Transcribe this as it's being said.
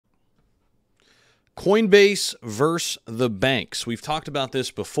Coinbase versus the banks. We've talked about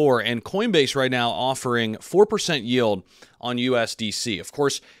this before, and Coinbase right now offering 4% yield on USDC. Of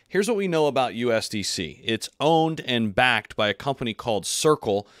course, here's what we know about USDC. It's owned and backed by a company called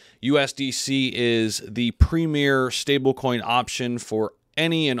Circle. USDC is the premier stablecoin option for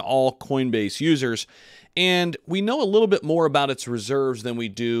any and all Coinbase users, and we know a little bit more about its reserves than we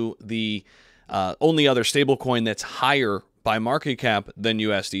do the only other stablecoin that's higher by market cap than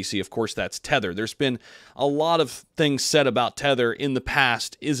USDC. Of course, that's Tether. There's been a lot of things said about Tether in the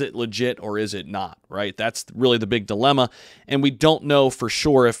past. Is it legit or is it not, right? That's really the big dilemma. And we don't know for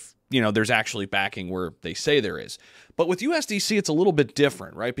sure if, there's actually backing where they say there is. But with USDC, it's a little bit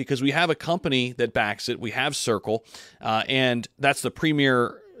different, right? Because we have a company that backs it. We have Circle, and that's the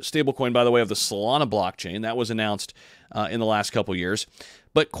premier stablecoin, by the way, of the Solana blockchain. That was announced in the last couple years.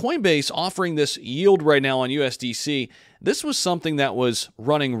 But Coinbase offering this yield right now on USDC, this was something that was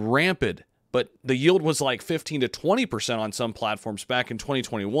running rampant, but the yield was like 15 to 20% on some platforms back in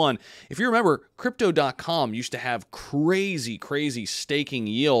 2021. If you remember, Crypto.com used to have crazy staking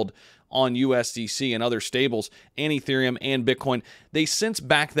yield on USDC and other stables, and Ethereum and Bitcoin. They since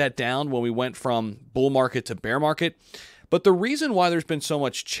backed that down when we went from bull market to bear market. But the reason why there's been so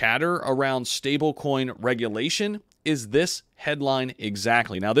much chatter around stablecoin regulation is this headline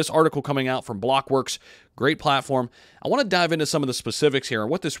exactly. Now, this article coming out from Blockworks, great platform. I want to dive into some of the specifics here and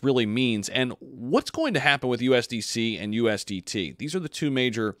what this really means and what's going to happen with USDC and USDT. These are the two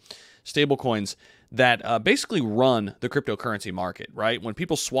major stablecoins that basically run the cryptocurrency market, right? When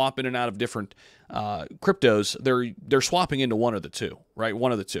people swap in and out of different cryptos, they're swapping into one of the two, right?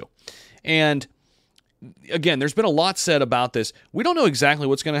 One of the two. And again, there's been a lot said about this. We don't know exactly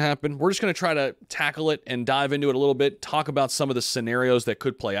what's going to happen. We're just going to try to tackle it and dive into it a little bit, talk about some of the scenarios that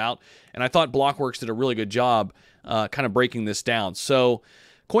could play out. And I thought Blockworks did a really good job kind of breaking this down. So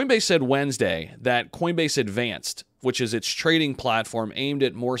Coinbase said Wednesday that Coinbase Advanced, which is its trading platform aimed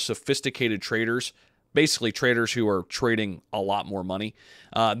at more sophisticated traders, basically traders who are trading a lot more money,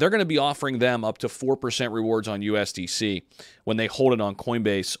 they're going to be offering them up to 4% rewards on USDC when they hold it on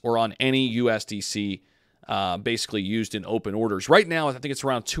Coinbase or on any USDC basically used in open orders. Right now, I think it's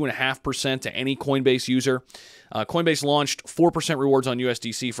around 2.5% to any Coinbase user. Coinbase launched 4% rewards on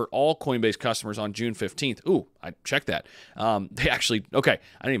USDC for all Coinbase customers on June 15th. Ooh, I checked that. They actually, okay,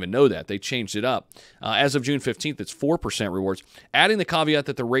 I didn't even know that. They changed it up. As of June 15th, it's 4% rewards, adding the caveat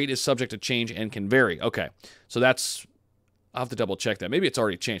that the rate is subject to change and can vary. Okay, so that's, I'll have to double check that. Maybe it's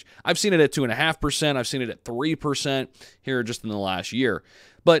already changed. I've seen it at 2.5%. I've seen it at 3% here just in the last year.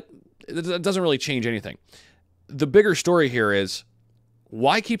 But it doesn't really change anything. The bigger story here is,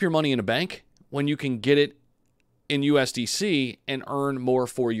 why keep your money in a bank when you can get it in USDC and earn more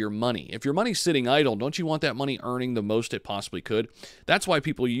for your money? If your money's sitting idle, don't you want that money earning the most it possibly could? That's why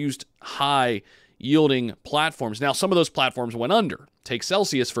people used high yielding platforms. Now, some of those platforms went under. Take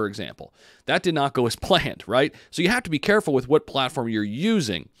Celsius, for example. That did not go as planned, right? So you have to be careful with what platform you're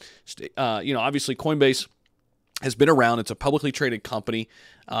using. Obviously Coinbase has been around. It's a publicly traded company,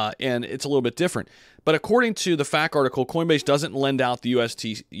 and it's a little bit different. But according to the FAQ article, Coinbase doesn't lend out the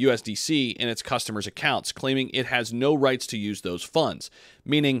USDC in its customers' accounts, claiming it has no rights to use those funds,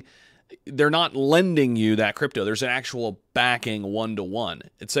 meaning they're not lending you that crypto. There's an actual backing one-to-one.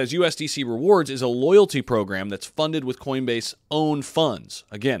 It says USDC Rewards is a loyalty program that's funded with Coinbase own funds.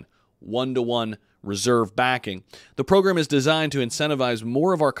 Again, one-to-one reserve backing. The program is designed to incentivize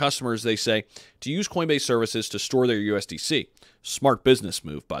more of our customers, they say, to use Coinbase services to store their USDC. Smart business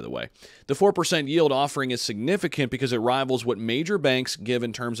move, by the way. The 4% yield offering is significant because it rivals what major banks give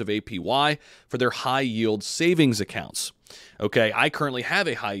in terms of APY for their high-yield savings accounts. Okay, I currently have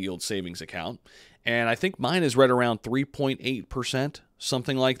a high-yield savings account, and I think mine is right around 3.8%,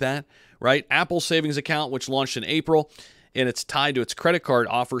 something like that, right? Apple's savings account, which launched in April, and it's tied to its credit card,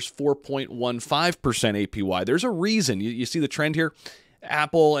 offers 4.15% APY. There's a reason. You see the trend here?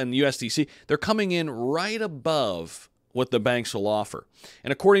 Apple and USDC, they're coming in right above what the banks will offer.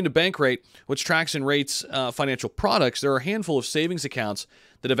 And according to Bankrate, which tracks and rates financial products, there are a handful of savings accounts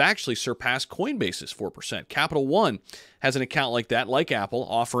that have actually surpassed Coinbase's 4%. Capital One has an account like that, like Apple,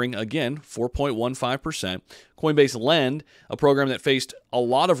 offering, again, 4.15%. Coinbase Lend, a program that faced a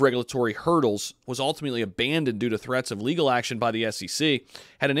lot of regulatory hurdles, was ultimately abandoned due to threats of legal action by the SEC,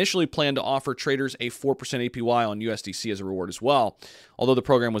 had initially planned to offer traders a 4% APY on USDC as a reward as well. Although the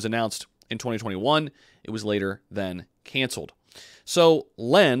program was announced in 2021, it was later then canceled. So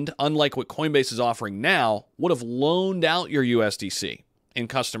Lend, unlike what Coinbase is offering now, would have loaned out your USDC in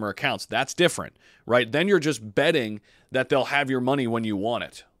customer accounts. That's different, right? Then you're just betting that they'll have your money when you want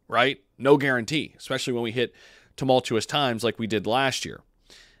it, right? No guarantee, especially when we hit tumultuous times like we did last year.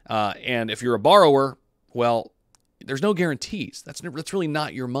 And if you're a borrower, well, there's no guarantees. That's really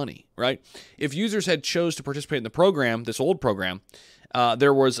not your money, right? If users had chose to participate in the program, this old program,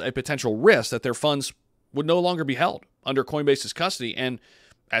 there was a potential risk that their funds would no longer be held under Coinbase's custody. And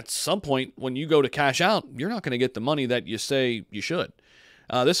at some point, when you go to cash out, you're not going to get the money that you say you should.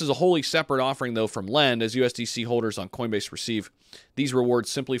 This is a wholly separate offering, though, from Lend, as USDC holders on Coinbase receive these rewards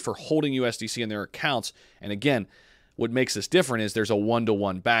simply for holding USDC in their accounts. And again, what makes this different is there's a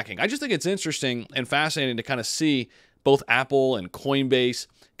one-to-one backing. I just think it's interesting and fascinating to kind of see both Apple and Coinbase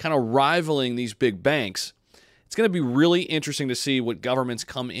kind of rivaling these big banks. It's going to be really interesting to see what governments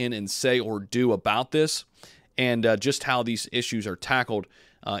come in and say or do about this, and just how these issues are tackled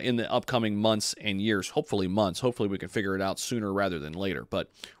in the upcoming months and years. Hopefully months. Hopefully we can figure it out sooner rather than later. But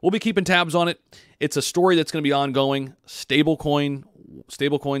we'll be keeping tabs on it. It's a story that's going to be ongoing.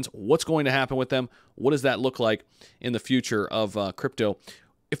 Stablecoins, what's going to happen with them? What does that look like in the future of crypto?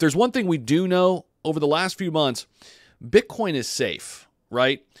 If there's one thing we do know over the last few months, Bitcoin is safe,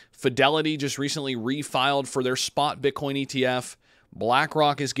 right? Fidelity just recently refiled for their spot Bitcoin ETF.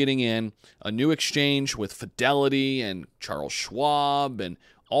 BlackRock is getting in, a new exchange with Fidelity and Charles Schwab, and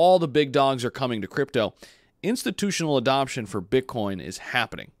all the big dogs are coming to crypto. Institutional adoption for Bitcoin is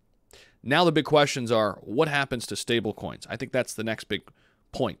happening. Now the big questions are, what happens to stablecoins? I think that's the next big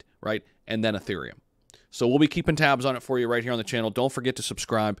point, right? And then Ethereum. So we'll be keeping tabs on it for you right here on the channel. Don't forget to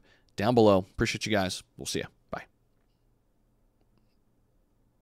subscribe down below. Appreciate you guys. We'll see you.